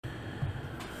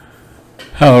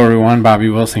Hello, everyone. Bobby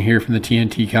Wilson here from the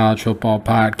TNT College Football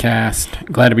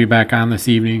Podcast. Glad to be back on this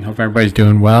evening. Hope everybody's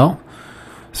doing well.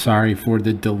 Sorry for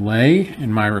the delay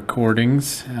in my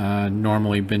recordings.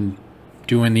 Normally been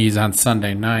doing these on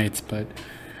Sunday nights, but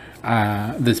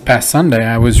this past Sunday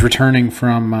I was returning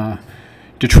from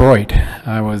Detroit.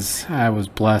 I was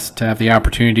blessed to have the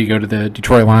opportunity to go to the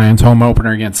Detroit Lions home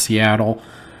opener against Seattle.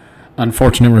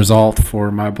 Unfortunate result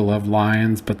for my beloved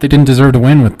Lions, but they didn't deserve to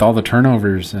win with all the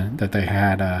turnovers that they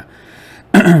had.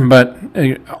 But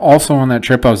also on that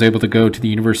trip, I was able to go to the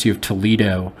University of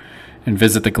Toledo and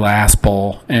visit the Glass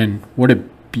Bowl, and what a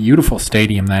beautiful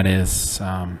stadium that is.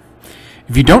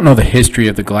 If you don't know the history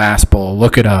of the Glass Bowl,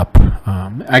 look it up.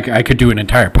 I could do an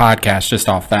entire podcast just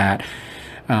off that,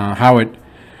 how it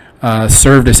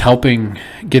served as helping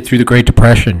get through the Great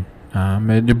Depression.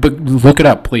 But look it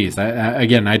up, please. I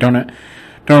don't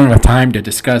have time to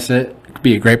discuss it. It could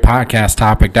be a great podcast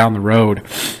topic down the road,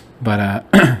 but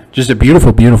just a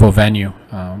beautiful, beautiful venue.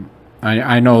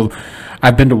 I know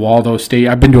I've been to Waldo State.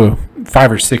 I've been to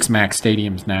 5 or 6 MAC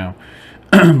stadiums now,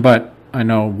 but I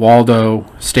know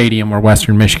Waldo Stadium, where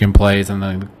Western Michigan plays,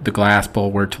 and the Glass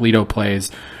Bowl, where Toledo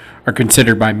plays, are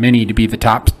considered by many to be the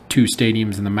top 2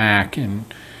 stadiums in the MAC, and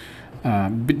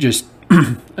just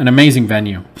an amazing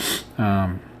venue.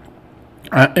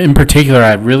 In particular,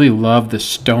 I really love the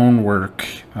stonework.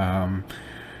 On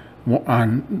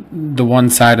the one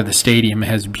side of the stadium, it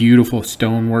has beautiful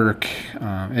stonework.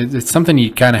 It's something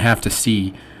you kind of have to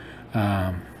see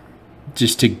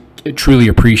just to truly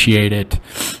appreciate it.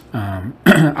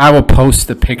 I will post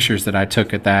the pictures that I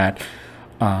took at that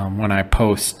when I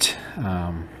post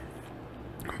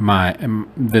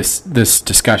this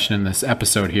discussion in this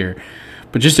episode here.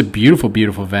 But just a beautiful,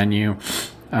 beautiful venue.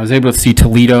 I was able to see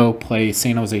Toledo play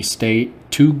San Jose State.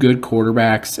 2 good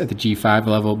quarterbacks at the G5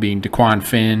 level, being DeQuan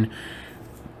Finn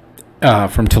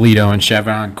from Toledo and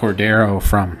Chevron Cordero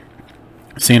from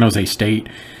San Jose State.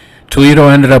 Toledo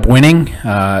ended up winning.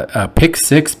 A pick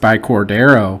 6 by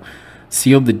Cordero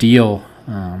sealed the deal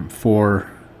for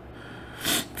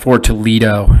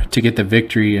Toledo to get the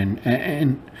victory.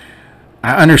 And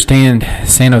I understand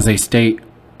San Jose State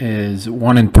is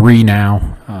 1-3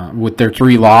 now, with their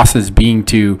 3 losses being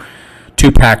to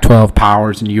 2 Pac-12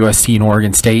 powers in USC and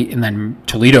Oregon State, and then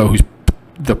Toledo, who's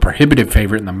the prohibitive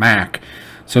favorite in the MAC.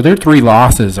 So their 3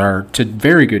 losses are to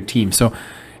very good teams. So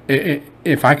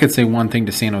if I could say one thing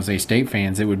to San Jose State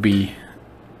fans, it would be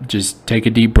just take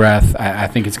a deep breath. I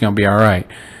think it's going to be all right.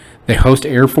 They host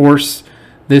Air Force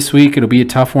this week. It'll be a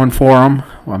tough one for them.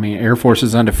 I mean, Air Force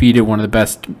is undefeated, one of the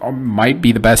best, might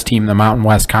be the best team in the Mountain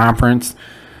West Conference.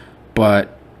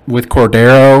 But with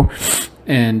Cordero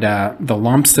and the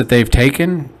lumps that they've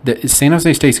taken, San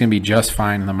Jose State's going to be just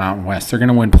fine in the Mountain West. They're going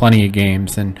to win plenty of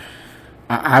games. And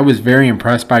I was very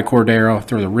impressed by Cordero.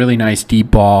 Threw a really nice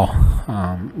deep ball.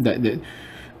 The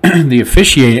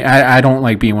officiating, I don't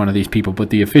like being one of these people, but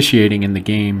the officiating in the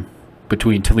game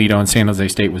between Toledo and San Jose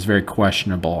State was very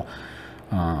questionable.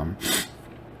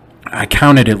 I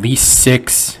counted at least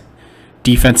 6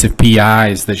 defensive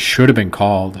PIs that should have been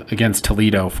called against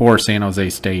Toledo for San Jose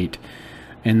State.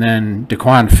 And then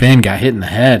DeQuan Finn got hit in the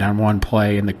head on one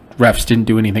play, and the refs didn't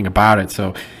do anything about it.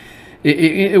 So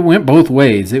it went both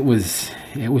ways. It was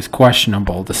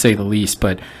questionable, to say the least.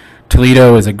 But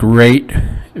Toledo is a great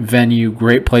venue,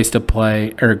 great place to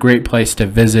play, or a great place to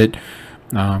visit.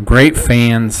 Great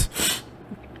fans.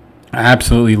 I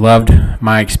absolutely loved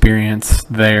my experience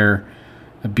there.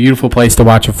 A beautiful place to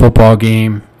watch a football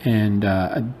game. And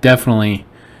definitely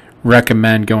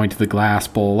recommend going to the Glass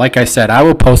Bowl. Like I said, I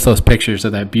will post those pictures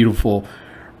of that beautiful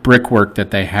brickwork that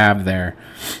they have there.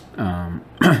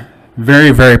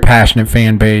 Very, very passionate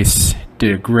fan base.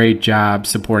 Did a great job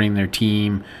supporting their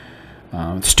team.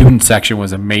 The student section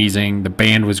was amazing. The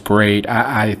band was great.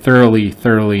 I thoroughly,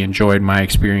 thoroughly enjoyed my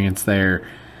experience there.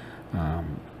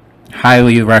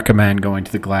 Highly recommend going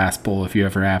to the Glass Bowl if you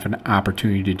ever have an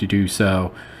opportunity to do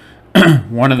so.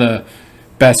 One of the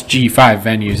best G5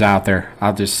 venues out there.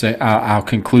 I'll just say I'll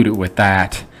conclude it with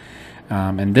that.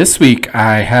 And this week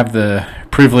I have the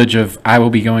privilege of I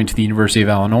will be going to the University of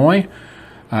Illinois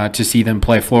to see them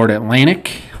play Florida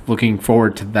Atlantic. Looking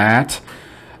forward to that.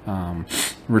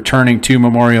 Returning to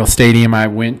Memorial Stadium, I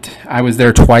was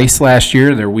there twice last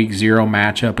year. Their Week 0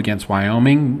 matchup against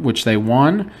Wyoming, which they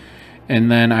won, and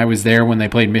then I was there when they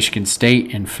played Michigan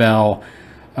State and fell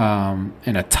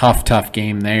in a tough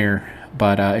game there.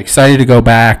 But excited to go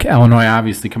back. Illinois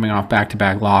obviously coming off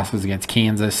back-to-back losses against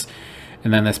Kansas,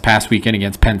 and then this past weekend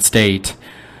against Penn State.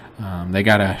 They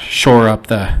got to shore up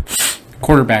the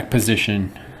quarterback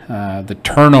position. The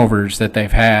turnovers that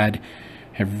they've had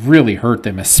have really hurt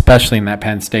them, especially in that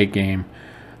Penn State game.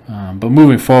 But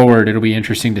moving forward, it'll be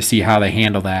interesting to see how they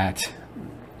handle that.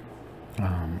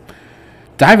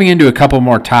 Diving into a couple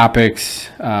more topics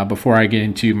before I get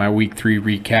into my Week 3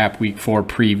 recap, Week 4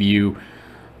 preview.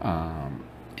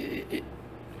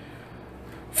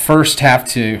 First, have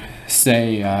to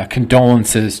say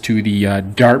condolences to the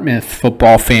Dartmouth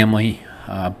football family.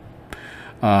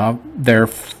 Their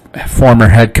former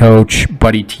head coach,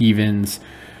 Buddy Tevens,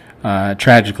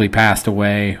 tragically passed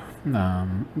away.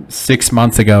 6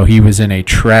 months ago, he was in a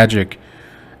tragic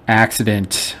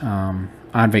accident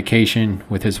on vacation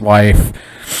with his wife,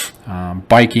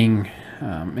 biking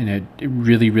in a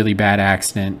really, really bad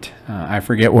accident. I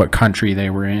forget what country they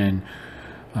were in,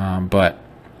 but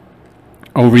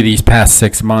over these past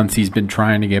 6 months, he's been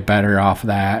trying to get better off of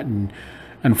that, and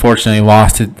unfortunately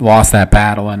lost that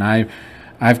battle. And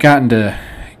I've gotten to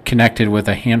connected with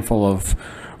a handful of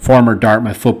former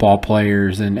Dartmouth football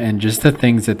players, and just the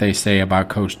things that they say about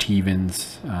Coach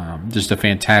Tevens. Just a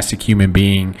fantastic human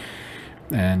being,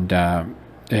 and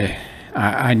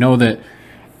I know that.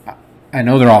 I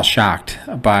know they're all shocked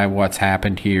by what's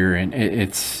happened here, and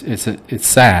it's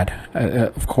sad,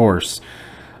 of course,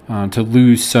 to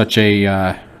lose such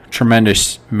a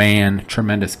tremendous man,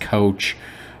 tremendous coach,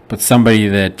 but somebody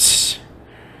that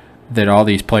all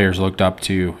these players looked up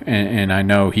to, and I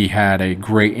know he had a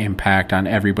great impact on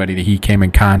everybody that he came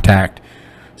in contact.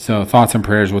 So thoughts and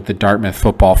prayers with the Dartmouth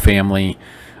football family,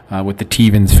 with the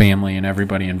Tevens family, and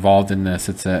everybody involved in this.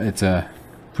 It's a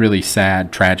really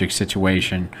sad, tragic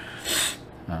situation.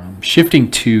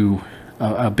 Shifting to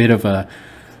a bit of a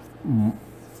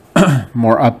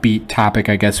more upbeat topic,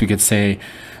 I guess we could say.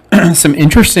 Some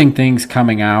interesting things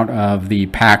coming out of the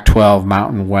Pac-12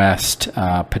 Mountain West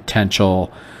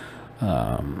potential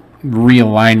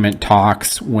realignment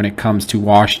talks when it comes to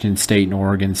Washington State and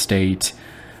Oregon State.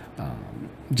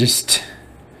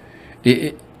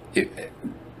 The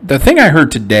thing I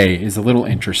heard today is a little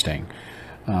interesting.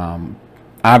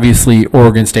 Obviously,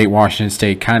 Oregon State, Washington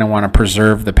State kind of want to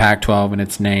preserve the Pac-12 and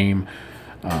its name,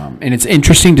 and it's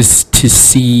interesting to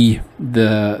see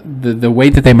the way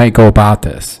that they might go about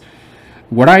this.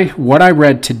 What I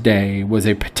read today was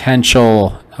a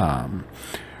potential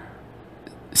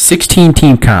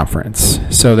 16-team conference.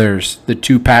 So there's the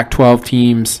 2 Pac-12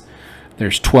 teams,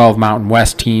 there's 12 Mountain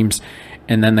West teams,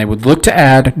 and then they would look to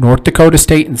add North Dakota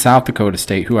State and South Dakota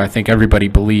State, who I think everybody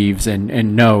believes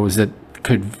and knows that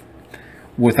could,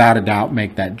 without a doubt,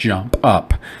 make that jump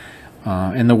up.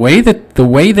 And the way that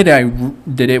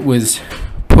it was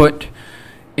put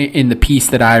in the piece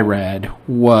that I read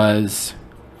was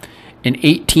an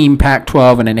 8-team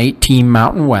Pac-12 and an 8-team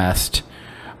Mountain West,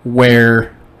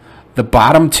 where the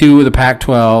bottom 2 of the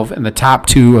Pac-12 and the top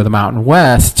 2 of the Mountain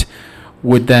West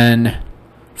would then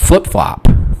flip-flop.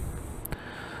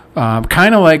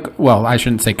 Kind of like, well, I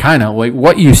shouldn't say kind of, like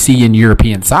what you see in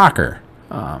European soccer.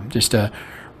 Just a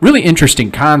really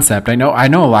interesting concept. I know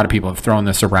a lot of people have thrown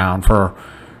this around for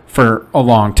a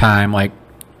long time, like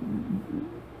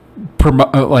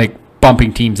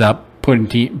bumping teams up,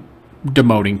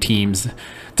 demoting teams.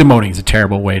 Demoting is a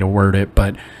terrible way to word it,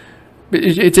 but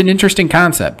it's an interesting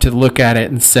concept to look at it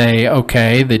and say,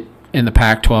 okay, that in the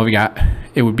Pac-12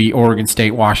 it would be Oregon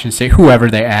State, Washington State, whoever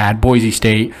they add, Boise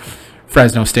State,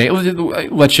 Fresno State.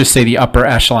 Let's just say the upper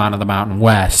echelon of the Mountain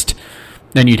West.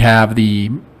 Then you'd have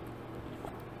the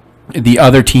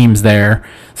other teams there.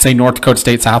 Say North Dakota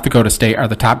State, South Dakota State are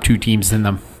the top 2 teams in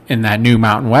that new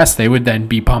Mountain West. They would then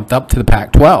be bumped up to the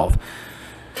Pac-12.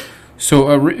 So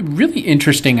a really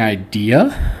interesting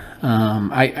idea.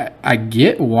 I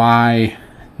get why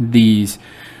these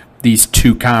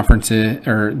 2 conferences,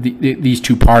 or these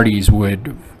 2 parties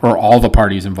would, or all the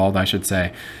parties involved, I should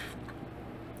say,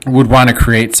 would want to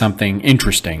create something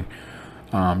interesting.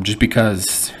 Just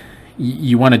because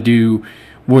you want to do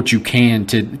what you can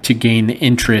to gain the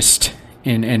interest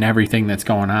in everything that's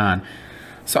going on.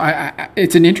 So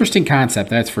it's an interesting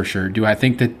concept, that's for sure. Do I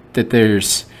think that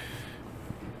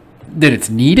it's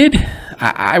needed?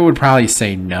 I would probably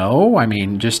say no. I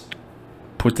mean, just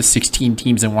put the 16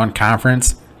 teams in one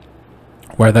conference,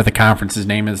 whether the conference's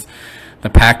name is the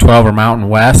Pac-12 or Mountain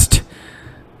West.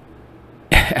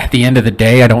 At the end of the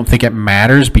day, I don't think it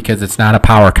matters because it's not a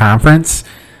power conference.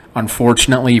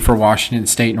 Unfortunately, for Washington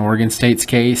State and Oregon State's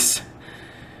case,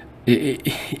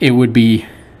 it would be,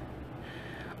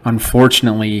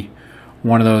 unfortunately,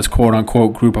 one of those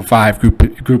quote-unquote group of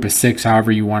 5, group of 6,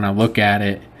 however you want to look at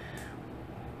it.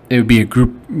 It would be a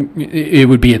group. It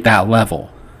would be at that level.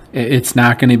 It's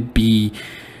not going to be.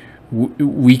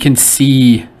 We can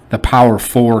see the Power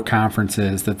 4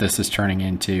 conferences that this is turning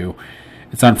into.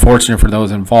 It's unfortunate for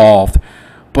those involved,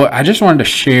 But I just wanted to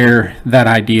share that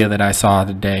idea that I saw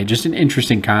today. Just an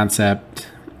interesting concept.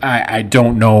 I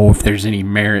don't know if there's any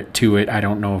merit to it. I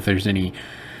don't know if there's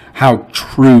how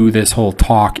true this whole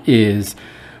talk is.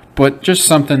 But just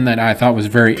something that I thought was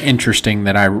very interesting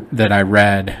that I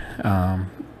read.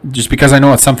 Just because I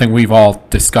know it's something we've all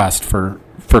discussed for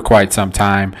quite some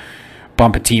time.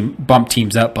 Bump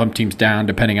teams up, bump teams down,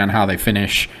 depending on how they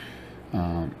finish.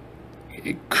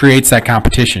 It creates that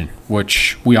competition,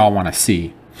 which we all want to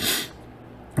see.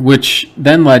 Which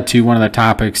then led to one of the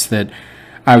topics that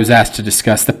I was asked to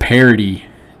discuss, the parity.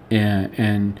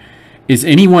 And is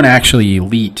anyone actually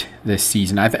elite this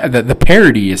season? The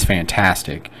parity is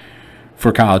fantastic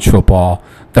for college football.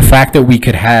 The fact that we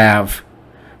could have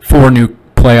 4 new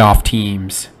playoff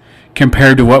teams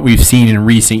compared to what we've seen in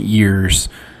recent years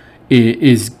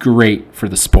is great for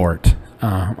the sport.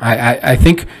 I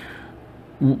think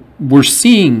we're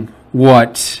seeing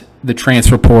what the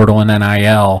transfer portal and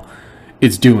NIL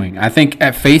is doing. I think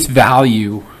at face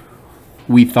value,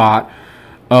 we thought,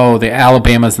 the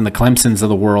Alabamas and the Clemsons of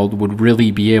the world would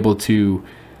really be able to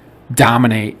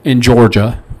dominate, in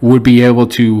Georgia, would be able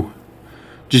to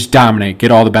just dominate,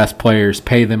 get all the best players,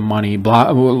 pay them money,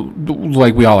 blah,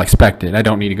 like we all expected. I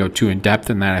don't need to go too in depth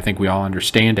in that. I think we all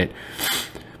understand it.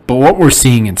 But what we're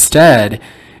seeing instead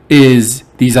is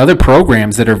these other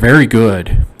programs that are very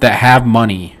good, that have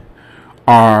money,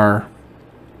 are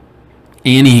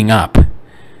anteing up.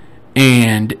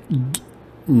 And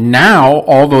now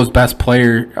all those best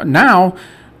players, now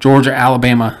Georgia,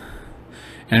 Alabama,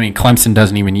 Clemson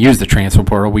doesn't even use the transfer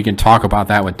portal. We can talk about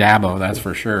that with Dabo, that's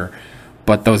for sure.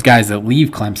 But those guys that leave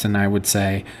Clemson, I would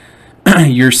say,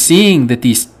 you're seeing that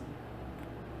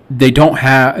they don't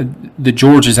have the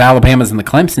Georgias, Alabamas, and the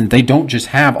Clemsons. They don't just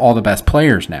have all the best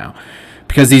players now,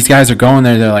 because these guys are going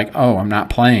there. They're like, I'm not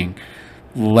playing.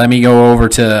 Let me go over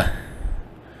to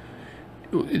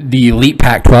the elite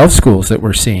Pac-12 schools that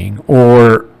we're seeing,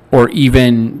 or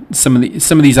even some of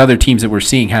these other teams that we're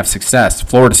seeing have success.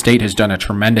 Florida State has done a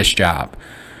tremendous job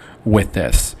with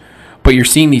this. But you're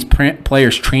seeing these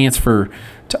players transfer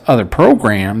to other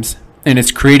programs, and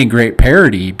it's creating great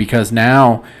parity, because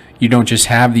now you don't just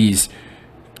have these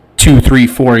 2, 3,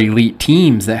 4 elite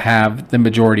teams that have the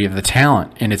majority of the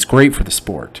talent, and it's great for the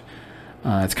sport.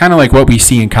 It's kind of like what we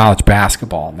see in college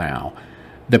basketball now.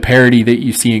 The parity that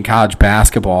you see in college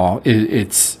basketball,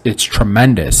 it's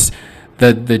tremendous.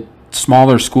 The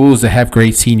smaller schools that have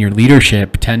great senior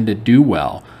leadership tend to do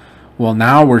well. Well,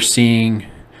 now we're seeing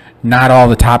not all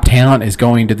the top talent is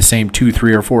going to the same 2,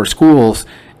 3, or 4 schools.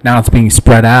 Now it's being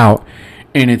spread out,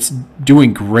 and it's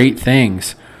doing great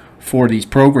things for these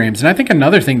programs. And I think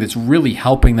another thing that's really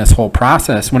helping this whole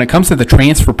process, when it comes to the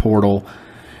transfer portal,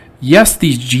 yes,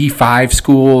 these G5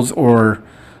 schools or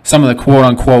some of the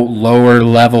quote-unquote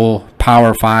lower-level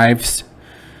Power 5s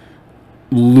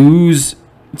lose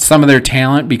some of their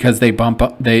talent because they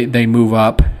move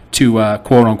up to a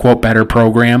quote-unquote better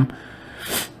program.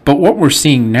 But what we're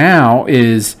seeing now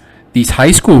is these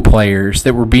high school players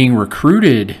that were being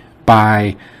recruited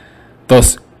by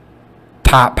those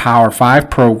top Power 5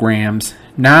 programs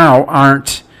now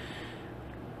aren't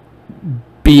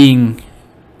being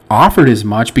offered as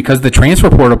much, because the transfer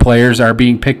portal players are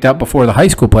being picked up before the high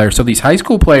school players. So these high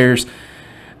school players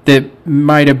that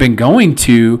might have been going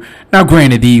to, now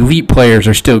granted, the elite players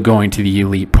are still going to the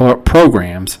elite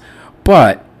programs,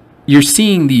 but you're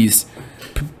seeing these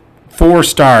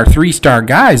 4-star, 3-star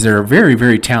guys that are very,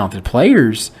 very talented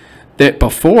players that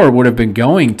before would have been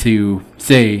going to,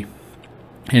 say,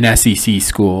 an SEC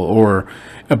school or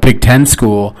a Big Ten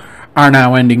school, are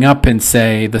now ending up in,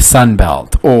 say, the Sun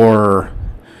Belt or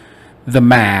the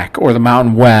MAC or the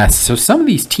Mountain West. So some of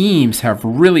these teams have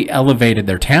really elevated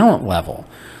their talent level.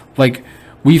 Like,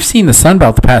 we've seen the Sun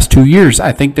Belt the past 2 years.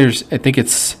 I think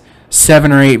it's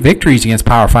 7 or 8 victories against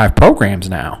Power 5 programs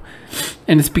now.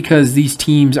 And it's because these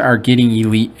teams are getting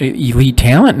elite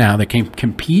talent now that can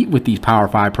compete with these Power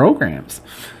 5 programs.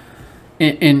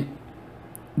 And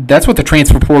that's what the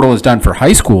transfer portal has done for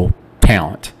high school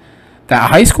talent. That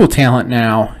high school talent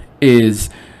now is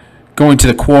going to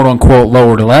the quote-unquote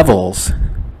lower levels.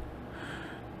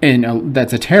 And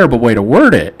that's a terrible way to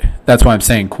word it. That's why I'm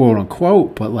saying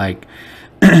quote-unquote. But, like,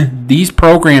 these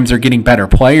programs are getting better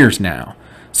players now.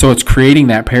 So it's creating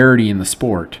that parity in the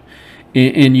sport.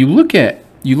 And you look at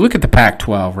the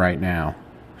Pac-12 right now.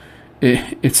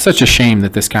 It's such a shame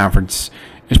that this conference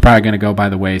is probably going to go by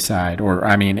the wayside. Or,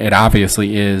 it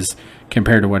obviously is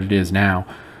compared to what it is now.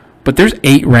 But there's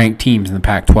 8 ranked teams in the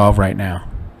Pac-12 right now.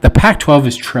 The Pac-12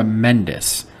 is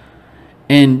tremendous.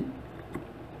 And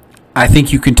I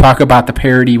think you can talk about the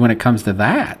parity when it comes to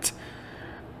that.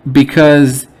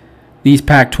 Because these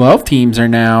Pac-12 teams are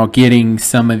now getting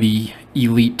some of the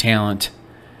elite talent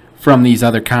from these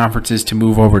other conferences to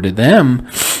move over to them.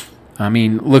 I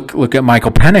mean, look at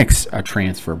Michael Penix, a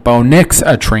transfer. Bo Nix,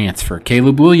 a transfer.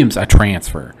 Caleb Williams, a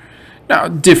transfer. Now,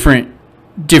 different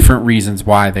reasons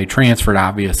why they transferred,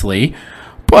 obviously,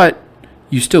 but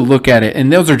you still look at it,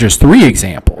 and those are just 3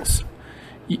 examples.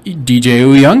 DJ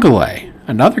Uyunglele,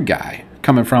 another guy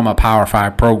coming from a Power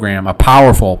 5 program, a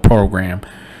powerful program,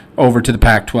 over to the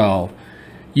Pac-12.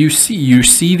 You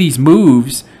see these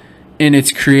moves, and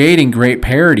it's creating great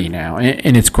parity now,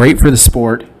 and it's great for the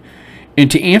sport.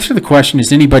 And to answer the question,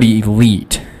 is anybody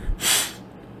elite?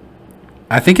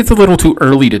 I think it's a little too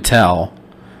early to tell.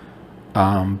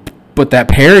 But that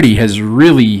parity has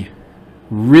really,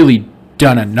 really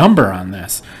done a number on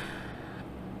this.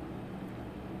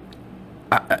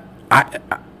 I'm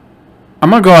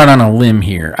going to go out on a limb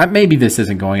here. Maybe this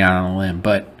isn't going out on a limb,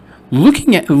 but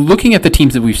looking at the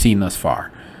teams that we've seen thus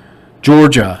far,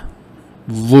 Georgia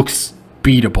looks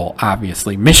beatable,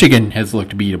 obviously. Michigan has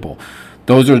looked beatable.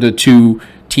 Those are the 2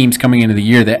 teams coming into the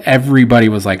year that everybody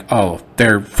was like, oh,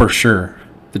 they're for sure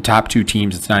the top 2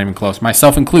 teams. It's not even close.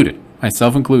 Myself included.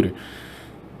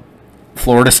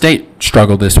 Florida State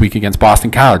struggled this week against Boston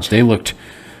College. They looked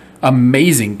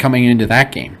amazing coming into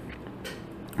that game.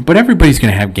 But everybody's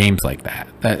going to have games like that.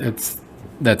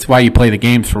 That's why you play the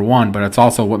games, for one, but it's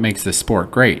also what makes this sport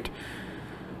great.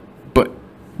 But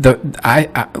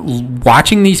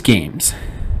watching these games,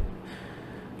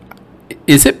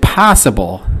 is it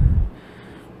possible,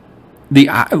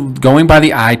 going by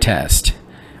the eye test,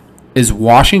 is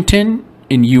Washington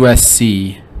and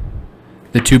USC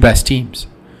the 2 best teams?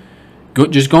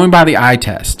 Just going by the eye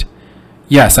test.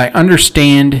 Yes, I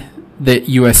understand that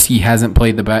USC hasn't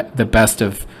played the best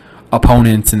of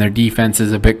opponents and their defense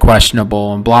is a bit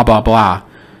questionable and blah, blah, blah.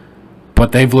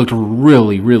 But they've looked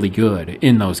really, really good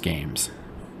in those games.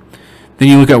 Then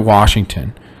you look at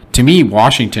Washington. To me,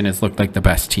 Washington has looked like the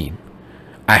best team.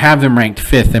 I have them ranked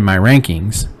 5th in my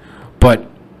rankings, but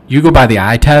you go by the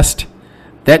eye test,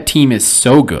 that team is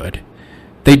so good.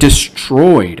 They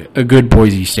destroyed a good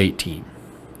Boise State team.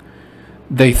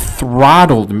 They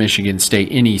throttled Michigan State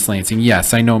in East Lansing.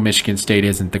 Yes, I know Michigan State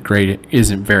isn't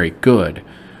very good,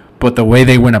 but the way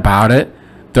they went about it,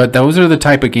 those are the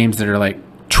type of games that are like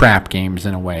trap games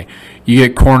in a way. You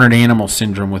get cornered animal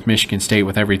syndrome with Michigan State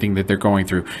with everything that they're going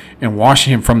through, and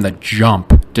Washington from the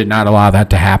jump did not allow that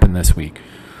to happen this week.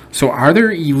 So are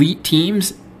there elite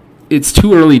teams? It's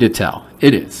too early to tell.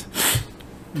 It is.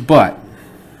 But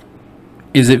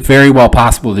is it very well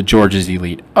possible that Georgia's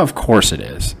elite? Of course it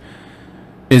is.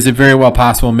 Is it very well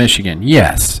possible Michigan?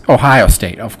 Yes. Ohio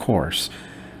State, of course.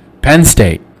 Penn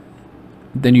State.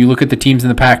 Then you look at the teams in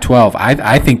the Pac-12.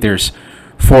 I think there's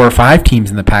 4 or 5 teams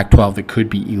in the Pac-12 that could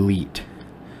be elite.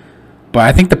 But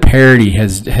I think the parity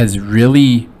has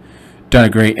really done a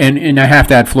great, and I have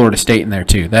to add Florida State in there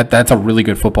too. That's a really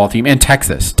good football team. And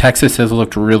Texas. Texas has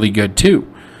looked really good too.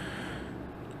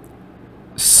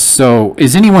 So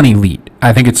is anyone elite?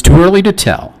 I think it's too early to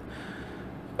tell.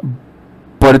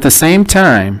 But at the same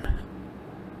time,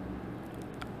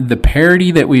 the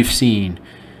parity that we've seen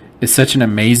is such an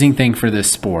amazing thing for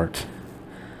this sport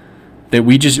that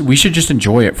we should just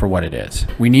enjoy it for what it is.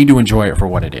 We need to enjoy it for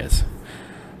what it is.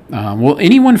 Will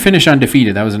anyone finish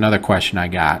undefeated? That was another question I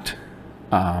got.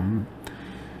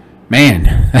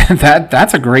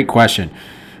 That's a great question.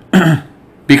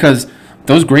 Because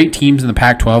those great teams in the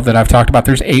Pac-12 that I've talked about,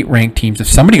 there's 8 ranked teams. If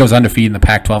somebody goes undefeated in the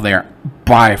Pac-12, they are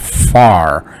by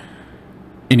far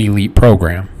an elite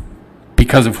program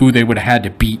because of who they would have had to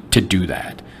beat to do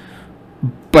that.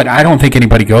 But I don't think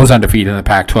anybody goes undefeated in the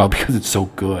Pac-12 because it's so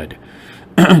good.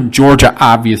 Georgia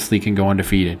obviously can go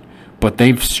undefeated, but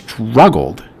they've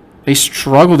struggled. They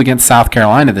struggled against South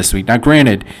Carolina this week. Now,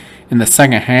 granted, in the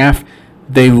second half,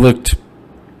 they looked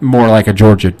more like a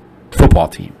Georgia football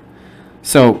team.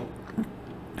 So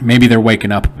maybe they're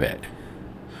waking up a bit.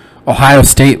 Ohio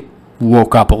State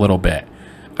woke up a little bit.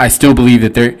 I still believe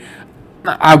that they're...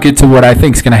 I'll get to what I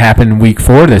think is going to happen in week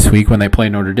 4 this week when they play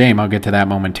Notre Dame. I'll get to that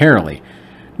momentarily.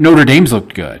 Notre Dame's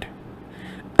looked good.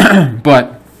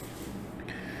 But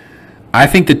I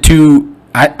think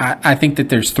I think that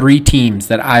there's 3 teams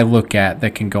that I look at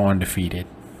that can go undefeated.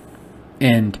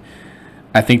 And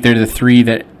I think they're the 3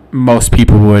 that most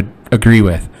people would agree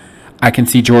with. I can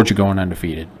see Georgia going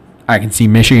undefeated. I can see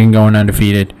Michigan going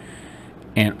undefeated.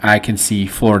 And I can see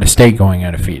Florida State going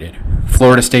undefeated.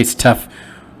 Florida State's tough.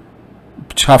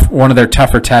 One of their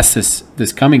tougher tests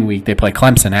this coming week. They play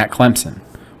Clemson at Clemson.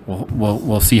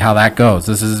 We'll see how that goes.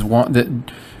 This is one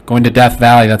that going to Death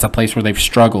Valley. That's a place where they've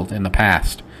struggled in the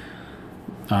past.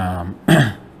 But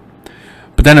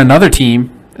then another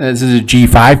team This is a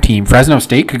G5 team. Fresno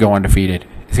State could go undefeated.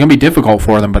 It's going to be difficult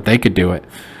for them, but they could do it.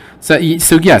 So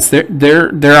yes,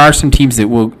 there are some teams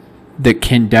that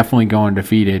can definitely go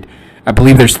undefeated. I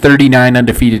believe there's 39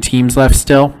 undefeated teams left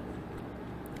still,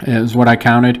 is what I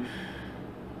counted.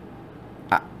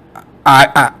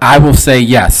 I will say,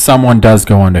 yes, someone does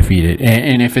go undefeated.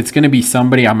 And if it's going to be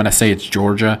somebody, I'm going to say it's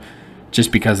Georgia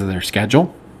just because of their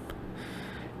schedule.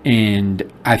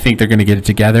 And I think they're going to get it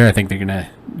together. I think they're going to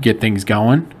get things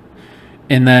going.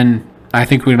 And then I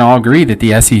think we can all agree that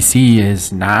the SEC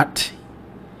is not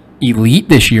elite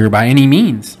this year by any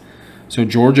means. So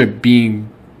Georgia,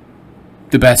 being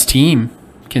the best team,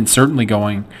 can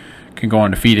go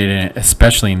undefeated,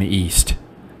 especially in the East.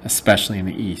 Especially in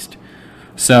the East.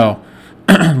 So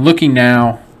looking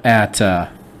now at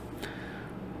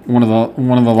one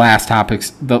of the last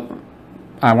topics that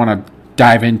I want to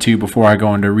dive into before I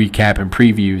go into recap and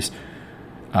previews.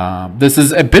 This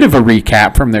is a bit of a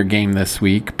recap from their game this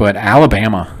week, but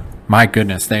Alabama, my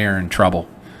goodness, they are in trouble.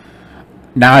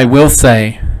 Now, I will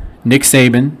say, Nick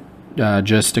Saban,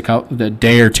 just a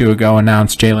day or two ago,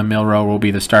 announced Jalen Milroe will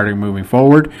be the starter moving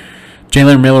forward.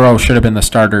 Jalen Milroe should have been the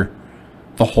starter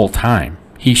the whole time.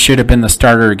 He should have been the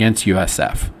starter against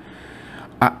USF.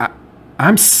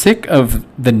 I'm sick of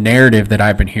the narrative that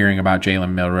I've been hearing about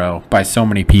Jalen Milroe by so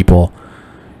many people.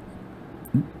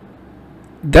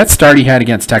 That start he had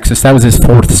against Texas, that was his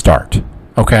fourth start,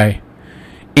 okay?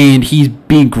 And he's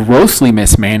being grossly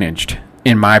mismanaged,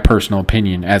 in my personal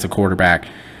opinion, as a quarterback.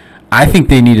 I think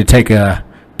they need to take a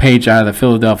page out of the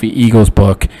Philadelphia Eagles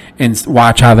book and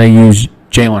watch how they use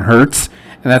Jalen Hurts.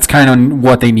 And that's kind of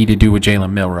what they need to do with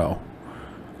Jalen Milroe.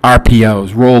 RPOs,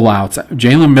 rollouts.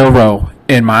 Jalen Milroe,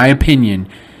 in my opinion,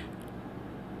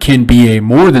 can be a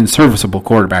more than serviceable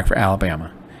quarterback for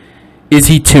Alabama. Is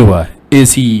he Tua?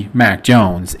 Is he Mac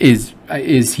Jones? Is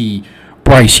he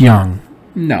Bryce Young?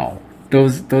 No.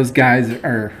 Those guys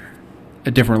are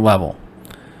a different level.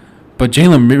 But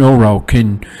Jalen Milroe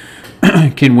can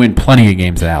win plenty of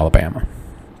games at Alabama.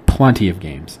 Plenty of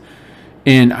games.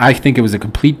 And I think it was a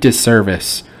complete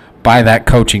disservice by that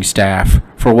coaching staff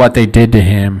for what they did to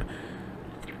him.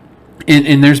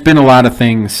 And there's been a lot of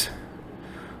things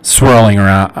swirling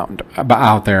around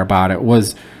out there about it.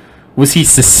 Was he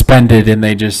suspended and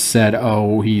they just said,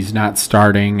 oh, he's not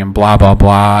starting and blah, blah,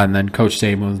 blah, and then Coach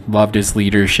Saban loved his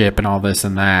leadership and all this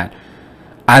and that.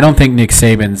 I don't think Nick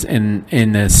Saban's in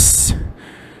this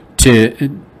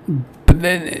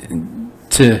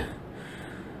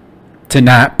to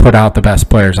not put out the best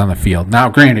players on the field. Now,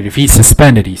 granted, if he's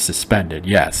suspended, he's suspended.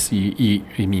 Yes, you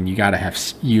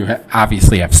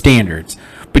obviously have standards,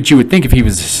 but you would think if he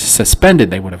was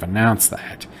suspended, they would have announced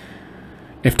that.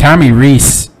 If Tommy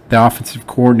Rees, the offensive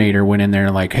coordinator, went in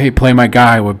there like, hey, play my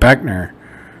guy with Beckner,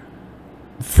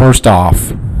 first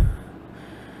off,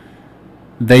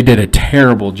 they did a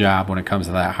terrible job when it comes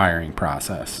to that hiring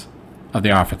process of the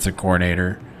offensive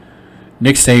coordinator.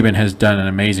 Nick Saban has done an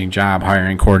amazing job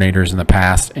hiring coordinators in the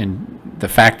past, and the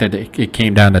fact that it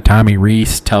came down to Tommy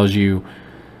Rees tells you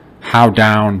how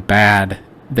down bad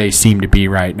they seem to be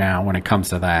right now when it comes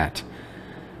to that.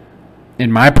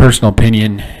 In my personal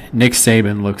opinion, Nick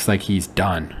Saban looks like he's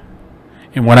done.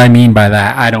 And what I mean by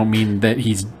that, I don't mean that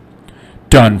he's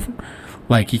done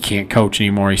like he can't coach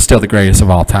anymore. He's still the greatest of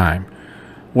all time.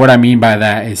 What I mean by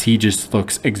that is he just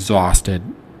looks exhausted,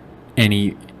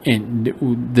 and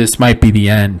this might be the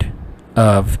end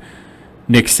of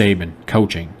Nick Saban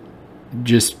coaching.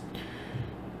 Just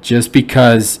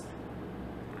because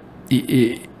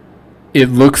it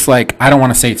looks like, I don't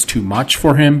want to say it's too much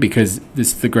for him because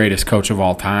this is the greatest coach of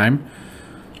all time,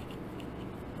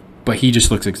 but he just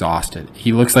looks exhausted.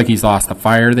 He looks like he's lost the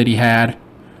fire that he had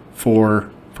for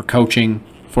coaching,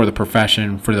 for the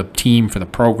profession, for the team, for the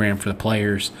program, for the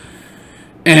players.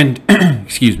 And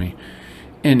excuse me.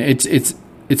 And it's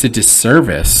a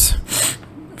disservice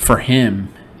for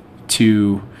him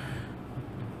to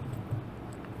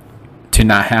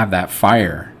not have that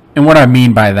fire. And what I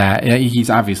mean by that, he's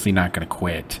obviously not going to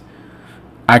quit.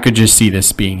 I could just see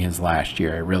this being his last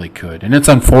year. I really could. And it's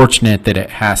unfortunate that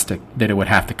it would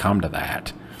have to come to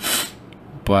that.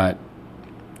 But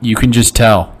you can just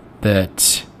tell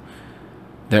that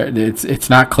it's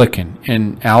not clicking,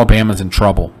 and Alabama's in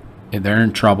trouble. They're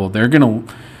in trouble.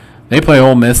 They play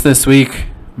Ole Miss this week.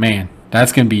 Man,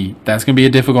 that's gonna be a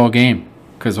difficult game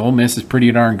because Ole Miss is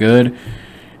pretty darn good,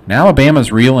 and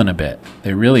Alabama's reeling a bit.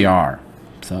 They really are.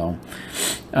 So,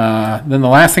 then the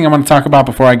last thing I'm going to talk about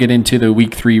before I get into the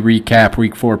Week 3 recap,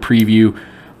 Week 4 preview,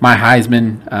 my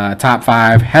Heisman top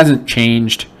 5 hasn't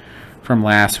changed from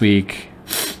last week.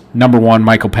 Number one,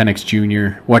 Michael Penix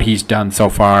Jr., what he's done so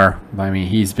far, I mean,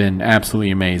 he's been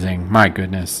absolutely amazing. My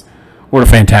goodness. What a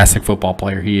fantastic football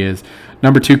player he is.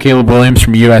 Number two, Caleb Williams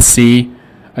from USC.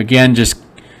 Again, just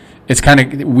it's kind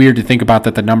of weird to think about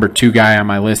that the number two guy on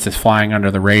my list is flying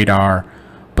under the radar,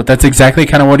 but that's exactly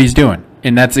kind of what he's doing,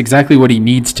 and that's exactly what he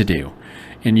needs to do.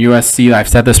 In USC, I've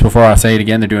said this before, I'll say it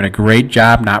again, they're doing a great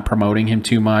job not promoting him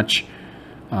too much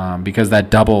because that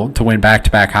double to win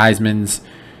back-to-back Heismans,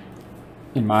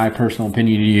 in my personal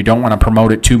opinion, you don't want to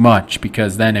promote it too much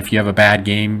because then if you have a bad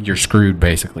game, you're screwed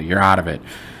basically. You're out of it.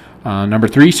 Number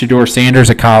three, Shedeur Sanders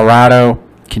at Colorado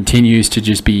continues to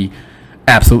just be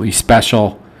absolutely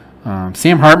special.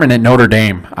 Sam Hartman at Notre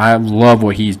Dame, I love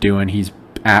what he's doing. He's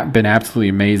been absolutely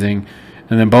amazing.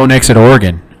 And then Bo Nix at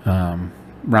Oregon,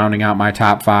 rounding out my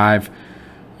top five.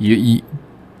 You'll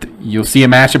see a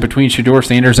matchup between Shedeur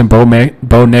Sanders and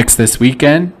Bo Nix this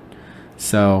weekend.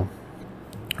 So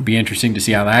it'll be interesting to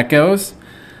see how that goes.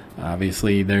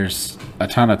 Obviously, there's a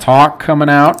ton of talk coming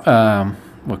out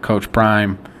with Coach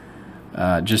Prime.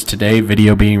 Just today,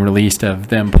 video being released of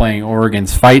them playing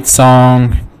Oregon's fight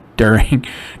song during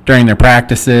their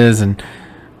practices. And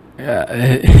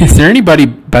is there anybody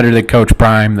better than Coach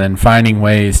Prime than finding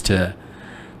ways to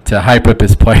hype up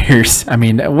his players? I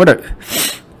mean, what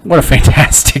a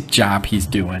fantastic job he's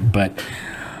doing. But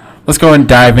let's go and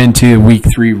dive into Week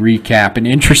 3 recap. An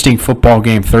interesting football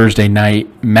game Thursday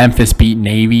night. Memphis beat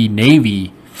Navy.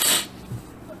 Navy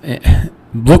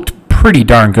looked pretty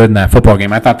darn good in that football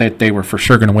game. I thought that they were for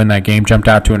sure going to win that game. Jumped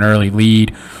out to an early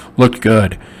lead. Looked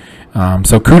good.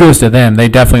 So kudos to them. They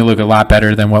definitely look a lot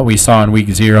better than what we saw in Week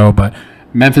 0. But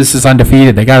Memphis is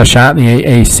undefeated. They got a shot in the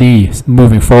AAC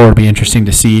moving forward. It'll be interesting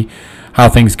to see how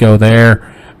things go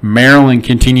there. Maryland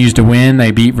continues to win.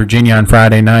 They beat Virginia on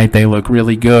Friday night. They look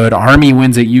really good. Army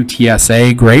wins at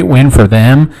UTSA. Great win for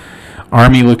them.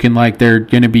 Army looking like they're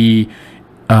going to be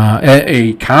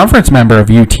a conference member of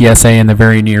UTSA in the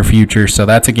very near future. So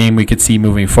that's a game we could see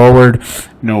moving forward.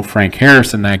 No Frank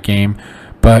Harris in that game.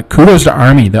 But kudos to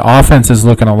Army. The offense is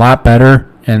looking a lot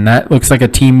better, and that looks like a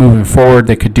team moving forward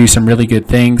that could do some really good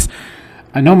things.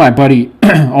 I know my buddy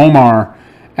Omar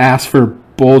asked for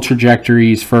bowl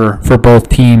trajectories for both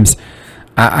teams.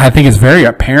 I think it's very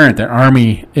apparent that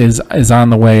Army is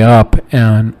on the way up,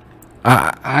 and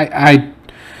I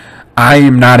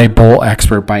am not a bowl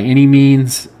expert by any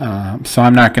means, so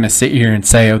I'm not going to sit here and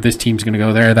say, oh, this team's going to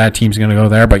go there, that team's going to go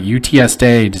there, but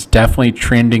UTSA is definitely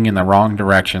trending in the wrong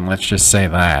direction. Let's just say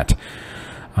that.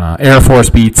 Air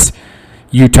Force beats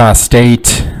Utah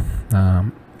State.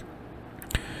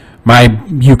 My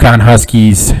UConn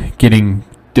Huskies getting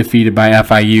defeated by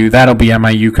FIU. That'll be on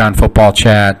my UConn football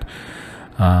chat.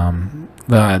 Don't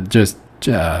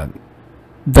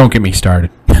get me started.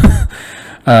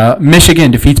 Michigan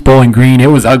defeats Bowling Green. It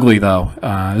was ugly, though.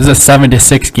 It was a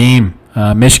 7-6 game.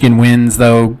 Michigan wins,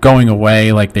 though, going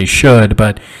away like they should,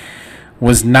 but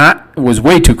was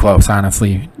way too close,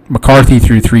 honestly. McCarthy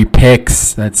threw 3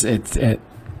 picks. That's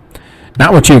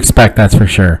not what you expect, that's for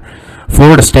sure.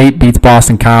 Florida State beats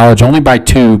Boston College only by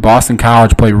 2. Boston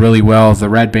College played really well. It's the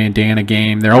red bandana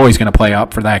game. They're always going to play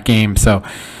up for that game. So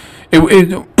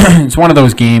it's one of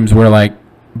those games where, like,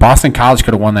 Boston College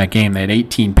could have won that game. They had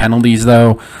 18 penalties,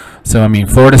 though. So, I mean,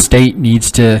 Florida State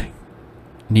needs to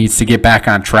get back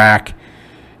on track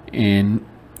in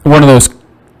one of those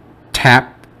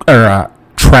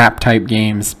trap-type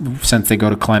games since they go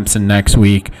to Clemson next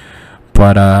week.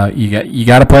 But you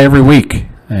got to play every week,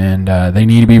 and they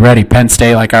need to be ready. Penn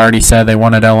State, like I already said, they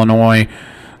won at Illinois.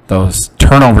 Those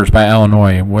turnovers by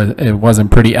Illinois, it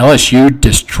wasn't pretty. LSU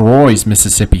destroys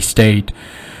Mississippi State.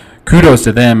 Kudos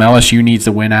to them. LSU needs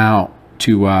to win out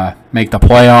to make the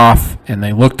playoff, and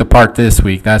they looked the part this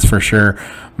week, that's for sure.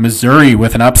 Missouri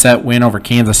with an upset win over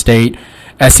Kansas State.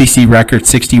 SEC record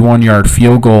 61-yard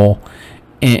field goal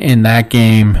in that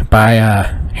game by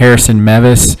Harrison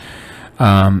Mevis.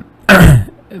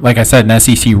 Like I said, an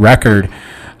SEC record.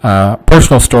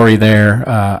 Personal story there.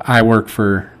 I work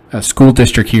for a school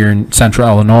district here in central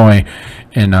Illinois,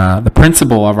 and the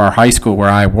principal of our high school where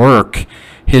I work,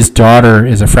 his daughter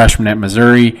is a freshman at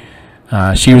Missouri.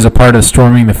 She was a part of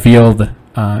storming the field,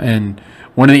 and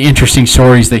one of the interesting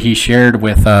stories that he shared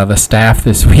with the staff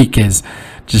this week is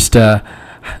just the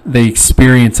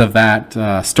experience of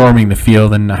that storming the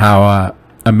field and how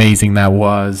amazing that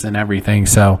was and everything.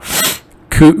 So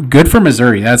good for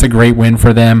Missouri. That's a great win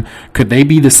for them. Could they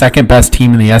be the second best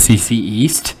team in the SEC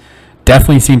East?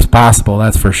 Definitely seems possible,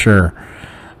 that's for sure.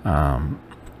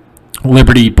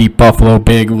 Liberty beat Buffalo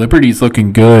big. Liberty's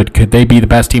looking good. Could they be the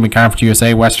best team in Conference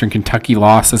USA? Western Kentucky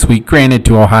lost this week, granted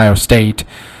to Ohio State.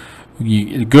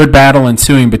 Good battle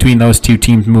ensuing between those two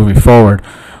teams moving forward.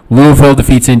 Louisville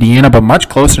defeats Indiana, but much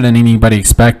closer than anybody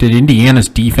expected. Indiana's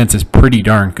defense is pretty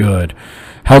darn good.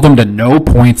 Held them to no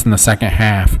points in the second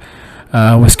half.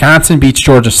 Wisconsin beats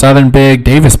Georgia Southern big.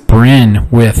 Davis Brin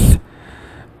with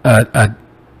 5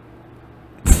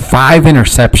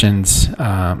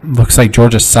 interceptions. Looks like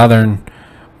Georgia Southern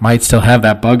might still have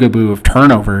that bugaboo of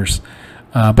turnovers.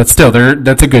 But still,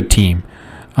 that's a good team.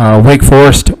 Wake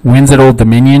Forest wins at Old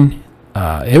Dominion.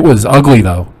 It was ugly,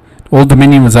 though. Old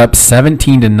Dominion was up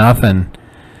 17-0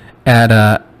 at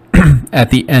at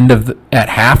the end of at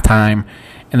halftime,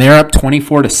 and they were up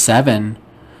 24-7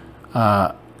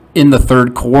 in the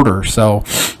third quarter. So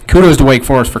kudos to Wake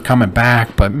Forest for coming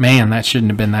back, but man, that shouldn't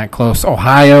have been that close.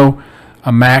 Ohio,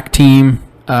 a MAC team,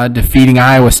 defeating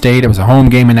Iowa State. It was a home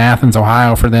game in Athens,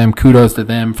 Ohio for them. Kudos to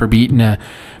them for beating a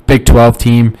Big 12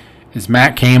 team. Is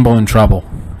Matt Campbell in trouble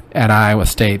at Iowa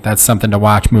State? That's something to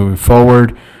watch moving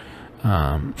forward.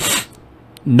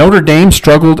 Notre Dame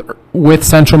struggled with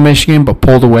Central Michigan, but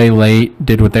pulled away late,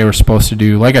 did what they were supposed to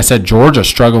do. Like I said, Georgia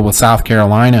struggled with South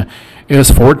Carolina. It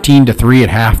was 14-3 at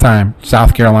halftime.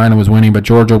 South Carolina was winning, but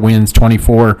Georgia wins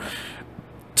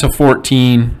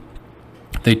 24-14.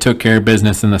 They took care of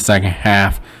business in the second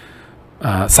half.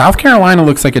 South Carolina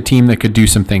looks like a team that could do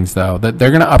some things, though. That they're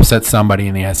going to upset somebody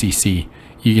in the SEC.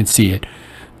 You can see it.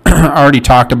 I already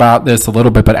talked about this a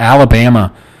little bit, but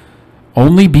Alabama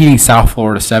only beating South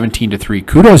Florida 17-3.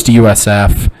 Kudos to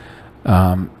USF.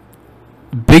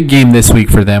 Big game this week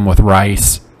for them with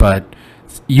Rice, but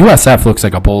USF looks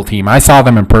like a bowl team. I saw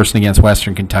them in person against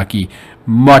Western Kentucky.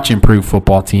 Much improved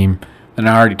football team. And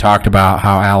I already talked about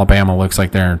how Alabama looks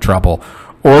like they're in trouble.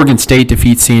 Oregon State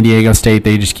defeats San Diego State.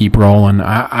 They just keep rolling.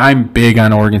 I'm big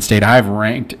on Oregon State. I've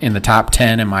ranked in the top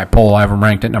 10 in my poll. I have them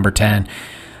ranked at number 10.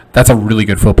 That's a really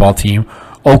good football team.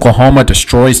 Oklahoma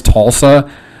destroys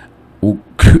Tulsa.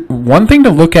 One thing to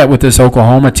look at with this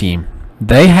Oklahoma team,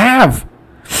 they have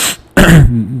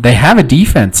a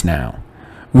defense now.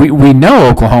 We know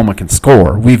Oklahoma can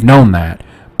score. We've known that.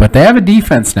 But they have a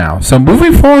defense now. So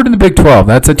moving forward in the Big 12,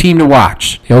 that's a team to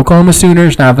watch. The Oklahoma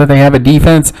Sooners, now that they have a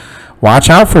defense, watch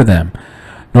out for them.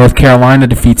 North Carolina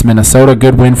defeats Minnesota.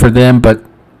 Good win for them. But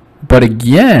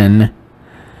again,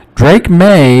 Drake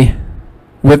May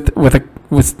with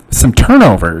some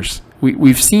turnovers.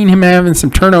 We've seen him having some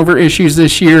turnover issues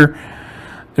this year.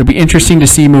 It'll be interesting to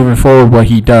see moving forward what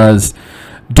he does.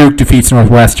 Duke defeats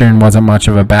Northwestern. Wasn't much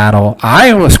of a battle.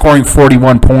 Iowa scoring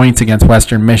 41 points against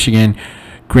Western Michigan.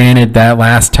 Granted, that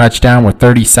last touchdown with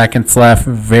 30 seconds left,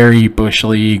 very Bush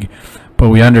League. But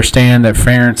we understand that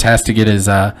Ferentz has to get his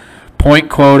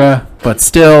point quota. But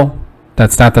still,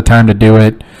 that's not the time to do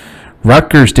it.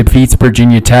 Rutgers defeats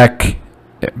Virginia Tech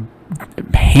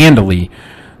handily.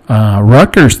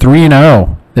 Rutgers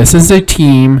 3-0. This is a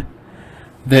team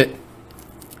that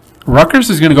Rutgers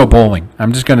is going to go bowling.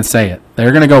 I'm just going to say it.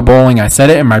 They're going to go bowling. I said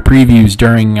it in my previews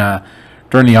during the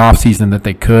offseason that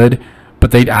they could,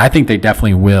 but I think they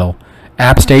definitely will.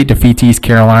 App State defeats East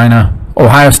Carolina.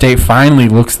 Ohio State finally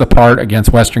looks the part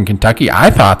against Western Kentucky. I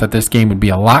thought that this game would be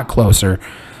a lot closer.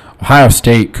 Ohio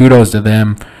State, kudos to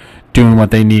them doing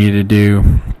what they needed to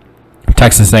do.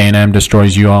 Texas A&M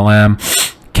destroys ULM.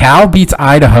 Cal beats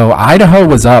Idaho. Idaho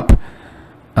was up,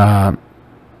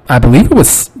 I believe it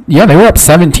was, they were up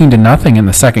 17-0 in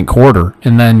the second quarter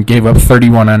and then gave up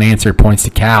 31 unanswered points to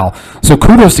Cal. So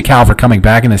kudos to Cal for coming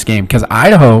back in this game because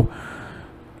Idaho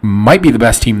might be the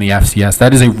best team in the FCS.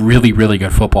 That is a really, really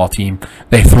good football team.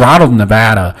 They throttled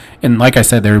Nevada, and like I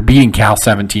said, they were beating Cal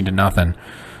 17-0.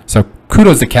 So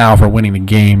kudos to Cal for winning the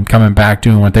game, coming back,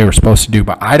 doing what they were supposed to do.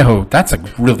 But Idaho, that's a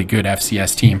really good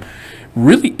FCS team.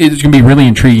 Really, it's going to be really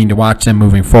intriguing to watch them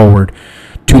moving forward.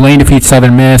 Tulane defeats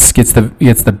Southern Miss, gets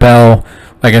the bell.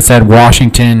 Like I said,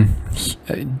 Washington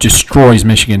destroys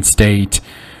Michigan State.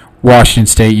 Washington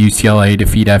State, UCLA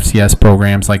defeat FCS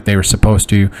programs like they were supposed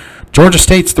to. Georgia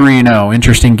State's 3-0.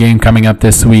 Interesting game coming up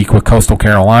this week with Coastal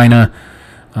Carolina.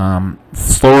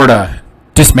 Florida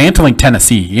dismantling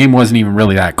Tennessee. The game wasn't even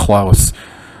really that close.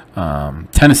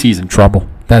 Tennessee's in trouble.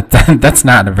 That's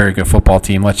not a very good football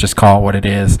team. Let's just call it what it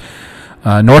is.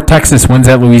 North Texas wins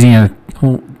at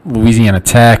Louisiana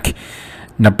Tech.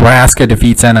 Nebraska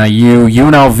defeats NIU.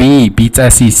 UNLV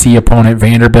beats SEC opponent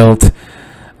Vanderbilt.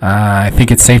 I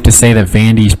think it's safe to say that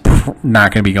Vandy's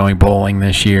not going to be going bowling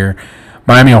this year.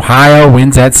 Miami, Ohio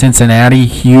wins at Cincinnati.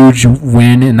 Huge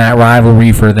win in that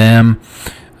rivalry for them.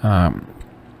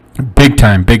 Big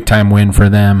time win for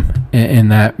them in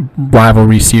that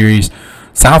rivalry series.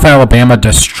 South Alabama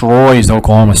destroys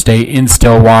Oklahoma State in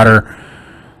Stillwater.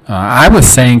 I was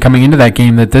saying coming into that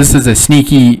game that this is a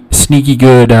sneaky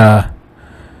good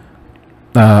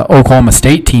Oklahoma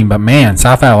State team, but man,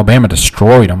 South Alabama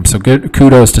destroyed them. So good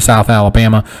kudos to South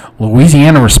Alabama.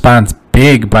 Louisiana responds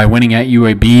big by winning at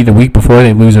UAB the week before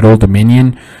they lose at Old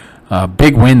Dominion.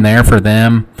 Big win there for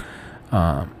them.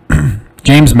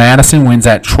 James Madison wins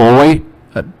at Troy.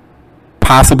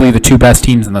 Possibly the two best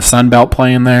teams in the Sun Belt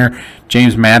playing there.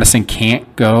 James Madison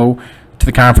can't go to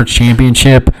the conference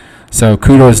championship, so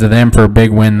kudos to them for a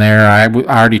big win there. I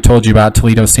already told you about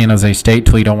Toledo San Jose State.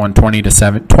 Toledo won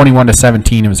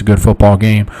 21-17. It was a good football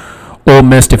game. Ole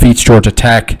Miss defeats Georgia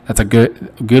Tech. That's a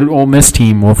good Ole Miss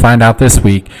team. We'll find out this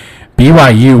week.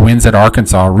 BYU wins at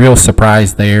Arkansas. Real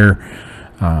surprise there.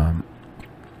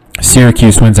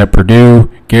 Syracuse wins at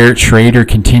Purdue. Garrett Schrader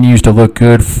continues to look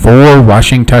good. 4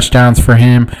 rushing touchdowns for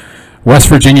him. West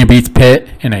Virginia beats Pitt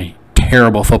in a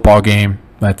terrible football game.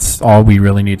 That's all we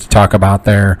really need to talk about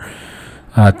there.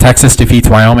 Texas defeats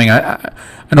Wyoming. I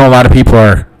know a lot of people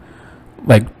are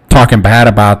like talking bad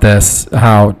about this,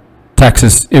 how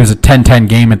Texas, it was a 10-10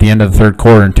 game at the end of the third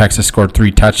quarter, and Texas scored 3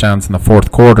 touchdowns in the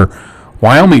fourth quarter.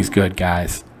 Wyoming's good,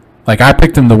 guys. Like, I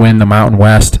picked them to win the Mountain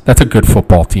West. That's a good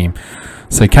football team.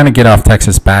 So you kind of get off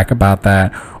Texas back about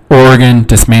that. Oregon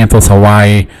dismantles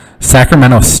Hawaii.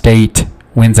 Sacramento State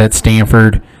wins at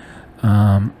Stanford.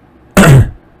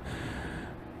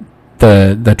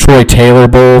 The Troy Taylor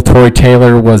Bowl. Troy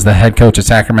Taylor was the head coach at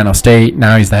Sacramento State.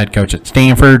 Now he's the head coach at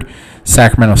Stanford.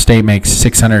 Sacramento State makes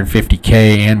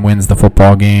 $650K and wins the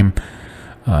football game.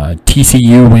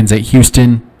 TCU wins at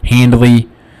Houston handily.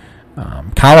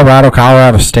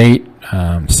 Colorado State.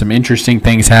 Some interesting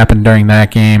things happened during that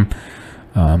game.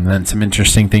 Then some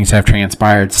interesting things have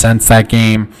transpired since that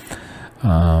game.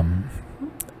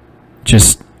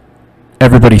 Just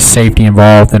everybody's safety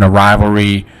involved in a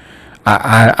rivalry.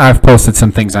 I've posted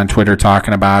some things on Twitter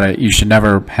talking about it. You should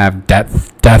never have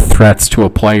death threats to a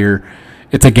player.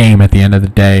 It's a game at the end of the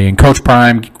day. And Coach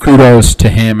Prime, kudos to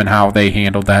him and how they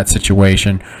handled that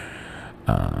situation.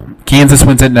 Kansas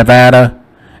wins at Nevada.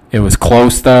 It was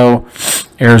close, though.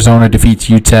 Arizona defeats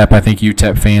UTEP. I think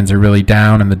UTEP fans are really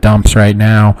down in the dumps right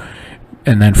now.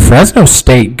 And then Fresno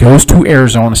State goes to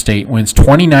Arizona State, wins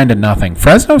 29-0.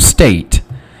 Fresno State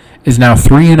is now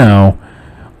 3-0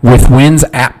 with wins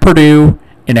at Purdue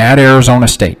and at Arizona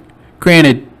State.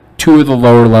 Granted, 2 of the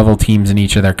lower-level teams in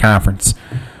each of their conference.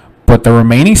 But the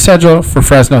remaining schedule for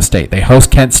Fresno State, they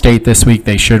host Kent State this week.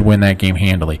 They should win that game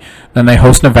handily. Then they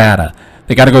host Nevada.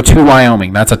 They got to go to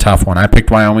Wyoming. That's a tough one. I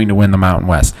picked Wyoming to win the Mountain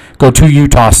West. Go to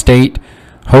Utah State,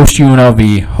 host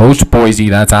UNLV, host Boise.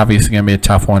 That's obviously going to be a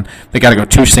tough one. They got to go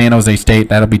to San Jose State.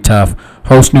 That'll be tough.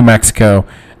 Host New Mexico,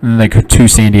 and then they go to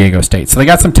San Diego State. So they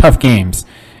got some tough games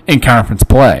in conference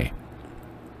play,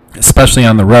 especially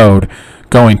on the road,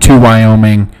 going to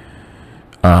Wyoming,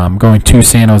 going to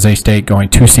San Jose State, going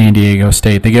to San Diego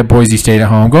State. They get Boise State at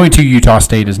home. Going to Utah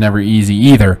State is never easy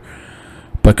either.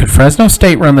 But could Fresno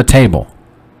State run the table?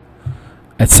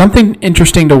 It's something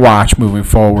interesting to watch moving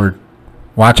forward.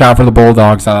 Watch out for the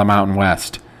Bulldogs out of the Mountain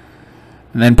West.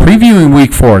 And then previewing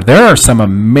Week 4, there are some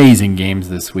amazing games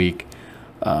this week.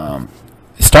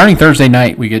 Starting Thursday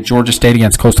night, we get Georgia State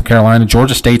against Coastal Carolina.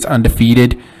 Georgia State's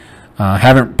undefeated.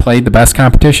 Haven't played the best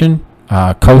competition.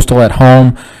 Coastal at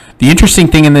home. The interesting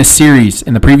thing in this series,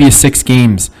 in the previous 6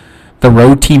 games, the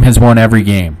road team has won every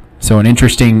game. So an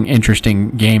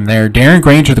interesting game there. Darren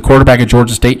Granger, the quarterback at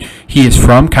Georgia State, he is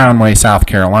from Conway, South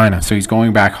Carolina. So he's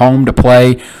going back home to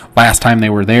play. Last time they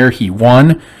were there, he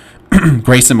won.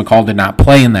 Grayson McCall did not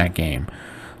play in that game.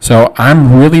 So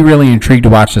I'm really, really intrigued to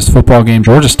watch this football game.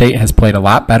 Georgia State has played a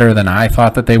lot better than I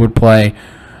thought that they would play.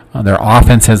 Their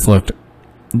offense has looked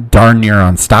darn near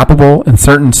unstoppable in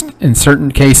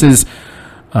certain cases.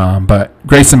 But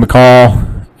Grayson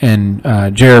McCall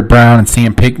and Jared Brown and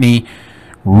Sam Pinkney,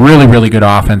 really, really good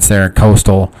offense there at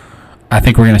Coastal. I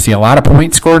think we're going to see a lot of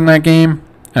points scored in that game,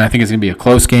 and I think it's going to be a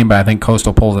close game, but I think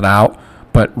Coastal pulls it out.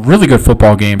 But really good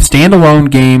football game.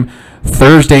 Standalone game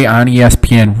Thursday on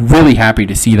ESPN. Really happy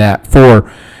to see that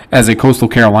as a Coastal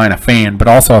Carolina fan, but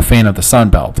also a fan of the Sun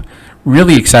Belt.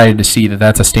 Really excited to see that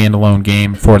that's a standalone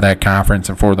game for that conference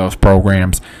and for those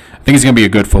programs. I think it's going to be a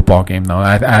good football game, though.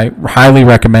 I highly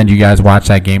recommend you guys watch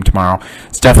that game tomorrow.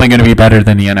 It's definitely going to be better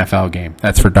than the NFL game.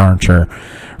 That's for darn sure.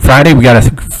 Friday, we got a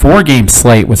 4-game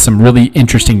slate with some really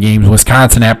interesting games.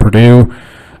 Wisconsin at Purdue,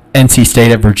 NC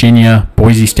State at Virginia,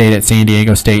 Boise State at San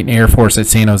Diego State, and Air Force at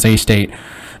San Jose State.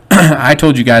 I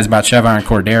told you guys about Chevon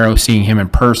Cordero, seeing him in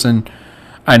person.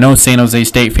 I know San Jose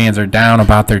State fans are down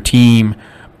about their team,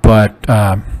 but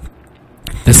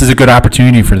this is a good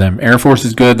opportunity for them. Air Force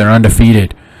is good. They're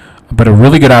undefeated. But a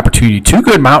really good opportunity. 2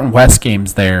 good Mountain West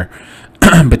games there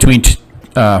between 4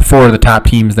 of the top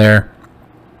teams there.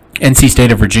 NC State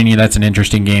of Virginia, that's an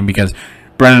interesting game because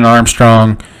Brennan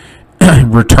Armstrong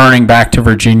returning back to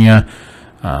Virginia.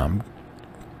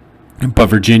 But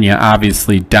Virginia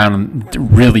obviously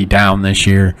really down this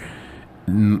year.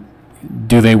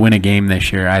 Do they win a game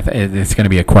this year? It's going to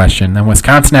be a question. Then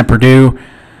Wisconsin at Purdue,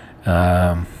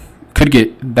 that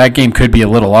game could be a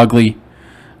little ugly.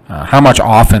 How much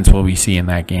offense will we see in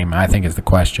that game, I think, is the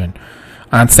question.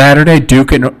 On Saturday,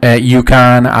 Duke at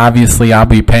UConn. Obviously, I'll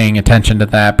be paying attention to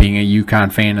that, being a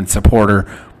UConn fan and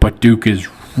supporter. But Duke is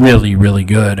really, really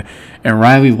good. And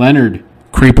Riley Leonard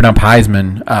creeping up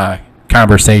Heisman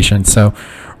conversation. So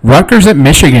Rutgers at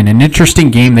Michigan, an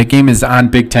interesting game. That game is on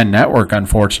Big Ten Network,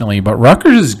 unfortunately. But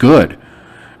Rutgers is good.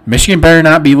 Michigan better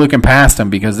not be looking past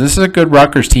them because this is a good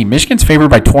Rutgers team. Michigan's favored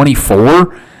by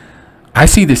 24. I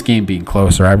see this game being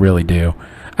closer. I really do.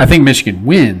 I think Michigan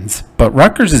wins, but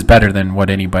Rutgers is better than what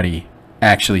anybody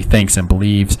actually thinks and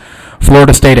believes.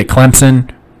 Florida State at Clemson.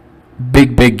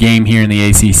 Big game here in the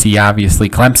ACC, obviously.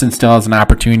 Clemson still has an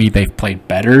opportunity. They've played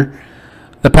better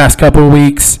the past couple of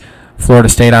weeks. Florida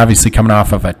State obviously coming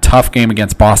off of a tough game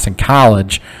against Boston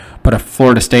College, but if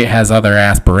Florida State has other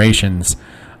aspirations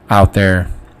out there.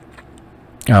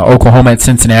 Oklahoma at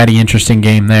Cincinnati, interesting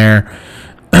game there.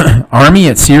 Army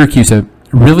at Syracuse, a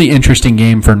really interesting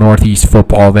game for Northeast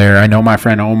football there. I know my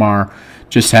friend Omar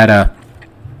just had a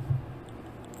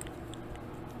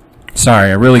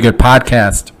really good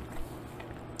podcast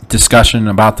discussion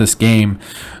about this game,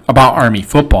 about Army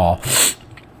football.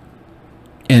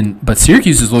 But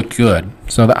Syracuse has looked good.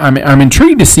 So I'm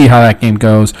intrigued to see how that game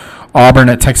goes. Auburn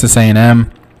at Texas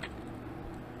A&M.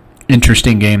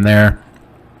 Interesting game there.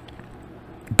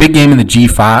 Big game in the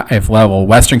G5 level.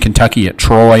 Western Kentucky at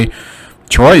Troy.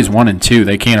 Troy is 1-2.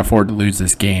 They can't afford to lose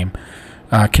this game.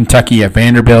 Kentucky at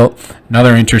Vanderbilt.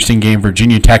 Another interesting game.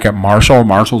 Virginia Tech at Marshall.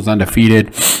 Marshall's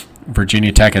undefeated.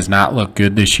 Virginia Tech has not looked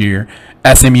good this year.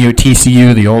 SMU at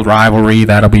TCU, the old rivalry.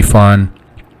 That'll be fun.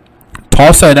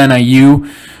 Tulsa at NIU.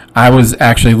 I was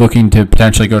actually looking to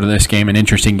potentially go to this game. An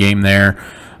interesting game there.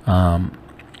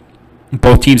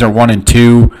 Both teams are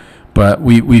 1-2. But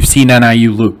we've seen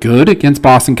NIU look good against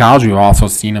Boston College. We've also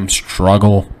seen them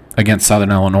struggle against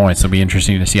Southern Illinois. So it'll be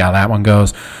interesting to see how that one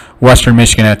goes. Western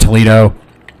Michigan at Toledo.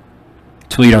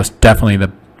 Toledo's definitely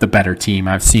the better team.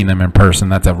 I've seen them in person.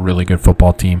 That's a really good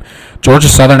football team. Georgia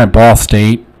Southern at Ball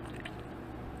State.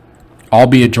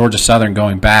 Albeit Georgia Southern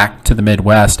going back to the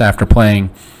Midwest after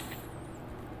playing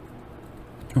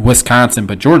Wisconsin.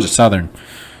 But Georgia Southern,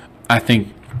 I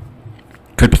think,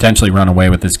 could potentially run away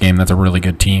with this game. That's a really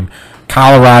good team.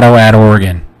 Colorado at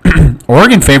Oregon.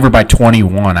 Oregon favored by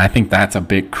 21. I think that's a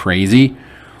bit crazy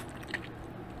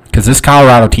because this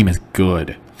Colorado team is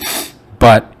good.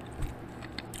 But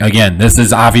again, this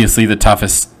is obviously the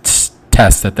toughest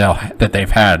test that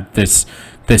they've had this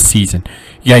season.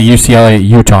 Yeah, UCLA at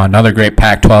Utah, another great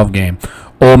Pac-12 game.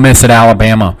 Ole Miss at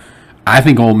Alabama. I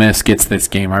think Ole Miss gets this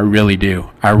game. I really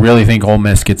do. I really think Ole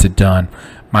Miss gets it done.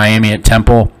 Miami at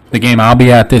Temple. The game I'll be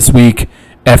at this week,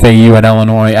 FAU at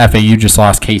Illinois. FAU just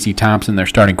lost Casey Thompson, their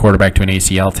starting quarterback, to an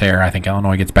ACL tear. I think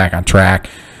Illinois gets back on track.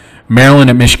 Maryland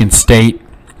at Michigan State.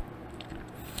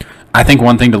 I think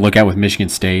one thing to look at with Michigan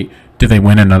State, do they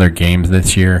win another game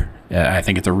this year? I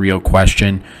think it's a real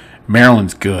question.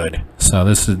 Maryland's good, so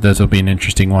this will be an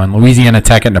interesting one. Louisiana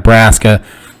Tech at Nebraska.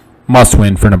 Must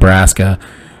win for Nebraska.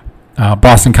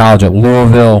 Boston College at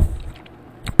Louisville.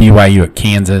 BYU at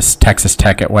Kansas, Texas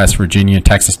Tech at West Virginia.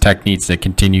 Texas Tech needs to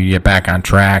continue to get back on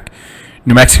track.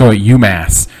 New Mexico at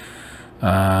UMass.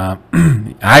 I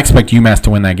expect UMass to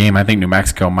win that game. I think New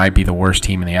Mexico might be the worst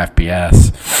team in the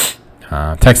FBS.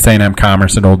 Texas A&M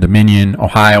Commerce at Old Dominion.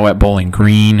 Ohio at Bowling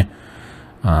Green.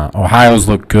 Ohio's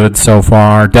looked good so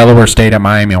far. Delaware State at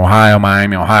Miami, Ohio.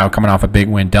 Miami, Ohio coming off a big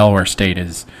win. Delaware State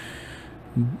is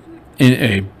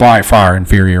a by far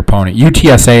inferior opponent.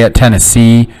 UTSA at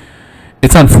Tennessee.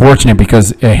 It's unfortunate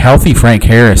because a healthy Frank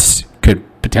Harris could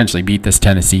potentially beat this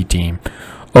Tennessee team.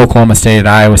 Oklahoma State at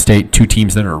Iowa State, two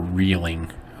teams that are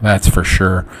reeling. That's for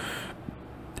sure.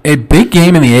 A big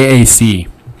game in the AAC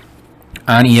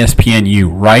on ESPNU.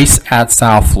 Rice at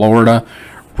South Florida.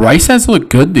 Rice has looked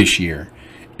good this year.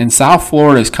 And South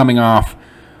Florida is coming off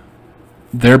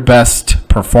their best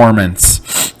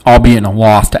performance, albeit in a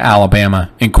loss to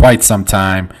Alabama, in quite some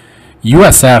time.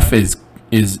 USF is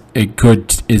a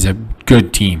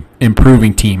good team,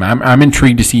 improving team. I'm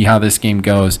intrigued to see how this game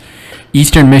goes.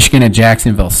 Eastern Michigan at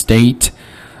Jacksonville State.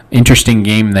 Interesting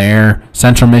game there.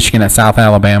 Central Michigan at South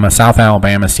Alabama. South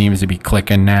Alabama seems to be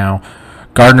clicking now.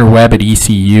 Gardner-Webb at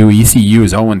ECU. ECU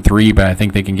is 0-3, but I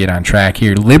think they can get on track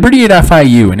here. Liberty at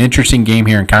FIU. An interesting game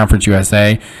here in Conference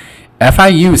USA.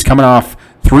 FIU is coming off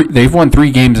they've won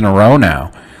 3 games in a row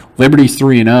now. Liberty's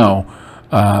 3-0.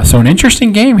 So an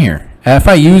interesting game here.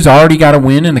 FIU's already got a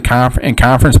win in the in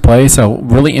conference play, so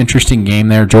really interesting game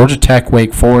there. Georgia Tech,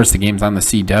 Wake Forest, the game's on the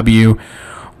CW.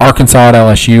 Arkansas at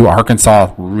LSU.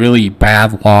 Arkansas, really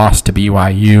bad loss to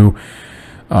BYU.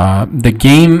 The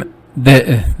game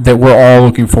that we're all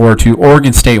looking forward to,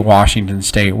 Oregon State, Washington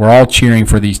State. We're all cheering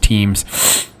for these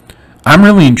teams. I'm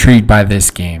really intrigued by this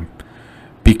game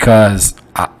because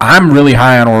I'm really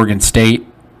high on Oregon State.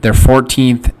 They're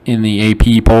 14th in the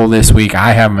AP poll this week.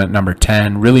 I have them at number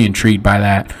 10. Really intrigued by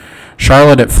that.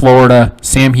 Charlotte at Florida.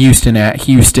 Sam Houston at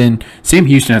Houston. Sam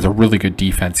Houston has a really good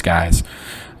defense, guys.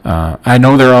 I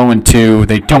know they're 0-2.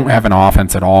 They don't have an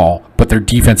offense at all, but their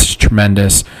defense is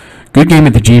tremendous. Good game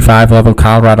at the G5 level.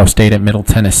 Colorado State at Middle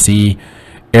Tennessee.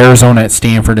 Arizona at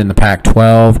Stanford in the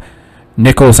Pac-12.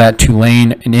 Nicholls at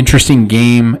Tulane. An interesting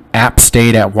game. App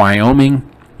State at Wyoming.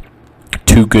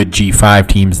 Two good G5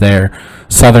 teams there.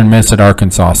 Southern Miss at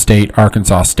Arkansas State.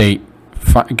 Arkansas State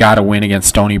got a win against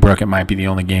Stony Brook. It might be the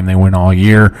only game they win all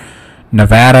year.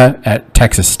 Nevada at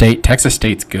Texas State. Texas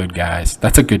State's good, guys.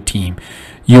 That's a good team.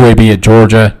 UAB at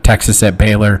Georgia. Texas at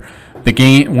Baylor.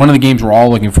 One of the games we're all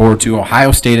looking forward to,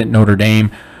 Ohio State at Notre Dame.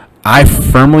 I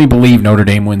firmly believe Notre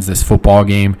Dame wins this football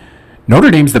game. Notre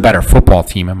Dame's the better football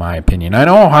team, in my opinion. I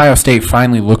know Ohio State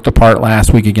finally looked the part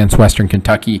last week against Western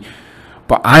Kentucky,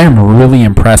 but I am really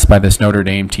impressed by this Notre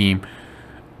Dame team.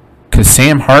 Could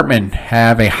Sam Hartman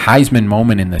have a Heisman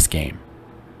moment in this game?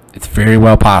 It's very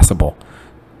well possible.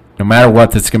 No matter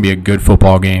what, this is going to be a good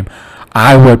football game.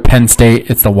 Iowa, Penn State,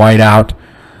 it's the whiteout.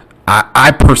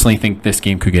 I personally think this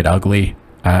game could get ugly.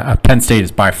 Penn State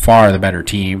is by far the better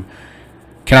team.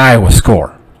 Can Iowa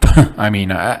score? I mean,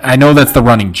 I know that's the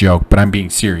running joke, but I'm being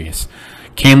serious.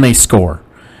 Can they score?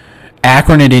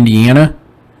 Akron at Indiana.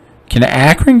 Can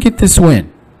Akron get this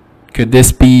win? Could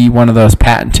this be one of those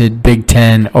patented Big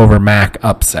Ten over MAC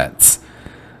upsets?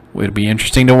 Would be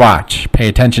interesting to watch. Pay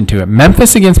attention to it.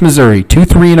 Memphis against Missouri. 2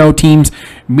 3-0 teams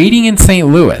meeting in St.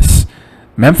 Louis.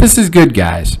 Memphis is good,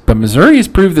 guys, but Missouri has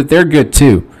proved that they're good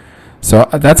too. So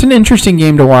that's an interesting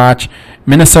game to watch.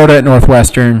 Minnesota at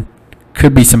Northwestern.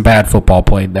 Could be some bad football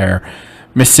played there.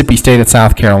 Mississippi State at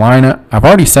South Carolina. I've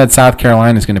already said South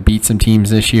Carolina is going to beat some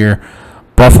teams this year.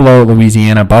 Buffalo at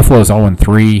Louisiana. Buffalo's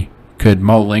 0-3. Could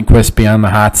Mo Linquist be on the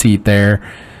hot seat there?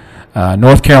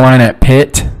 North Carolina at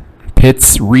Pitt.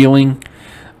 Pitt's reeling.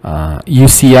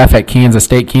 UCF at Kansas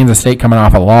State. Kansas State coming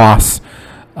off a loss.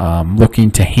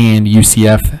 Looking to hand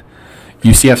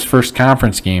UCF's first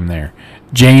conference game there.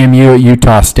 JMU at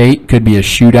Utah State. Could be a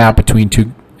shootout between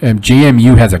two.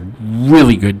 JMU has a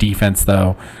really good defense,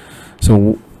 though.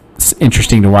 So it's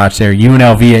interesting to watch there.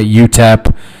 UNLV at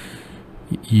UTEP.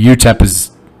 UTEP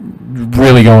is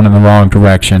really going in the wrong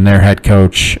direction. Their head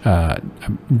coach,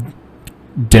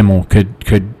 Dimmel,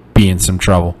 could be in some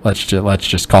trouble. Let's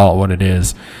just call it what it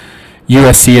is.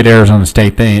 USC at Arizona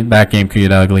State, that game could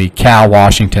get ugly. Cal,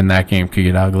 Washington, that game could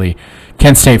get ugly.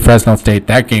 Kent State, Fresno State,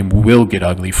 that game will get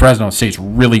ugly. Fresno State's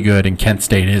really good, and Kent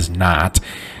State is not.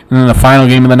 And then the final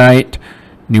game of the night,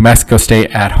 New Mexico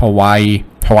State at Hawaii.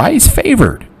 Hawaii's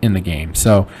favored in the game.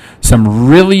 So some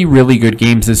really, really good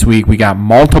games this week. We got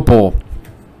multiple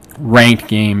ranked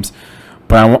games,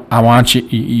 but I want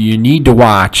you need to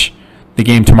watch the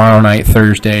game tomorrow night,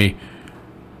 Thursday,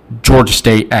 Georgia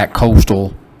State at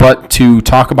Coastal. But to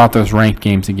talk about those ranked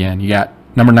games again, you got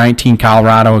number 19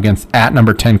 Colorado at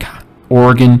number 10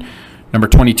 Oregon, number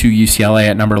 22 UCLA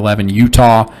at number 11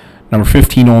 Utah, number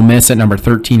 15 Ole Miss at number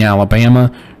 13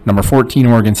 Alabama, number 14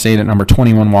 Oregon State at number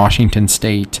 21 Washington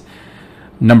State,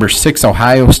 number 6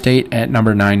 Ohio State at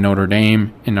number 9 Notre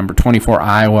Dame, and number 24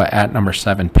 Iowa at number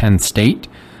 7 Penn State.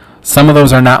 Some of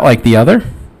those are not like the other,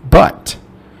 but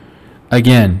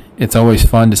again, it's always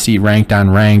fun to see ranked on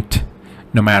ranked,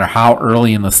 no matter how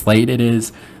early in the slate it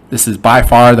is. This is by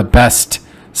far the best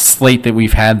slate that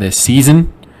we've had this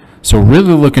season. So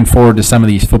really looking forward to some of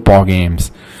these football games.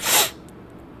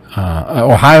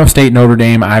 Ohio State, Notre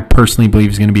Dame, I personally believe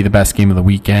is going to be the best game of the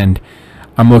weekend.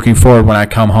 I'm looking forward when I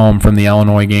come home from the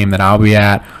Illinois game that I'll be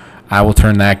at. I will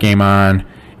turn that game on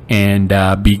and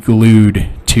be glued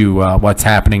to what's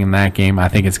happening in that game. I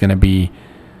think that's going to be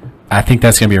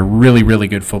a really, really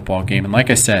good football game. And like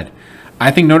I said, I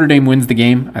think Notre Dame wins the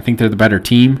game. I think they're the better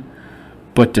team.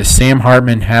 But does Sam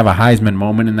Hartman have a Heisman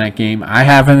moment in that game? I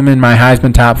have him in my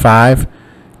Heisman top 5.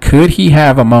 Could he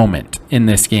have a moment in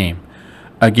this game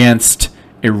against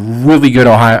a really good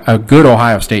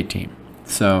Ohio State team?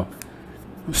 So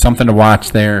something to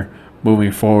watch there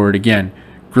moving forward. Again,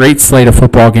 great slate of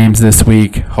football games this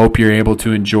week. Hope you're able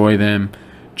to enjoy them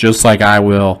just like I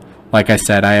will. Like I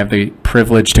said, I have the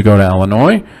privilege to go to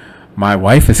Illinois. My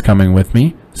wife is coming with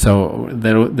me. So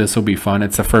this will be fun.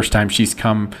 It's the first time she's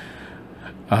come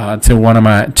to one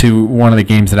of the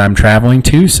games that I'm traveling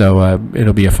to, so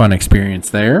it'll be a fun experience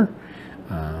there.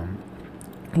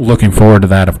 Looking forward to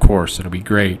that, of course. It'll be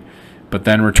great. But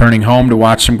then returning home to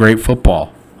watch some great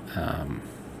football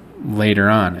later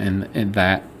on in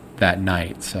that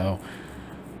night. So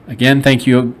again, thank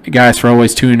you guys for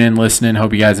always tuning in, listening.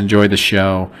 Hope you guys enjoyed the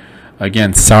show.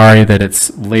 Again, sorry that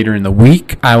it's later in the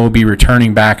week. I will be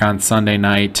returning back on Sunday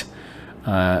night.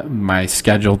 My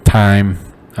scheduled time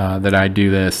that I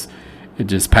do this.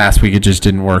 Past week it just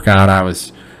didn't work out.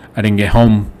 I didn't get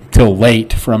home till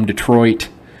late from Detroit.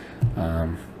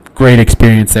 Great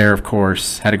experience there, of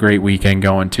course. Had a great weekend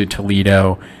going to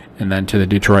Toledo and then to the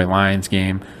Detroit Lions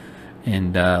game.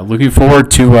 And looking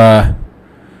forward to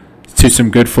some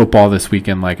good football this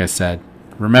weekend, like I said.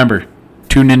 Remember,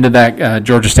 tune into that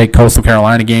Georgia State Coastal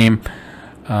Carolina game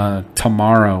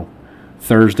tomorrow,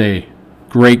 Thursday.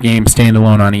 Great game,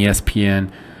 standalone on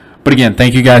ESPN. But again,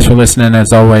 thank you guys for listening.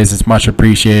 As always, it's much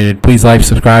appreciated. Please like,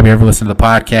 subscribe, if you ever listen to the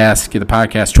podcast. Give the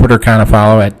podcast Twitter account a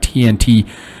follow at TNT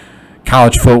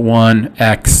College Foot 1,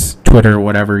 X, Twitter,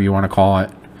 whatever you want to call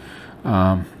it.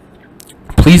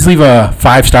 Please leave a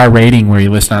 5-star rating where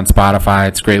you listen on Spotify.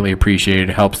 It's greatly appreciated.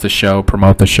 It helps the show,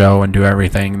 promote the show, and do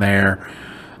everything there.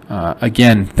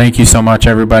 Again, thank you so much,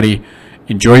 everybody.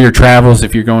 Enjoy your travels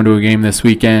if you're going to a game this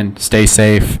weekend. Stay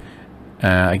safe.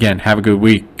 Again, have a good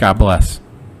week. God bless.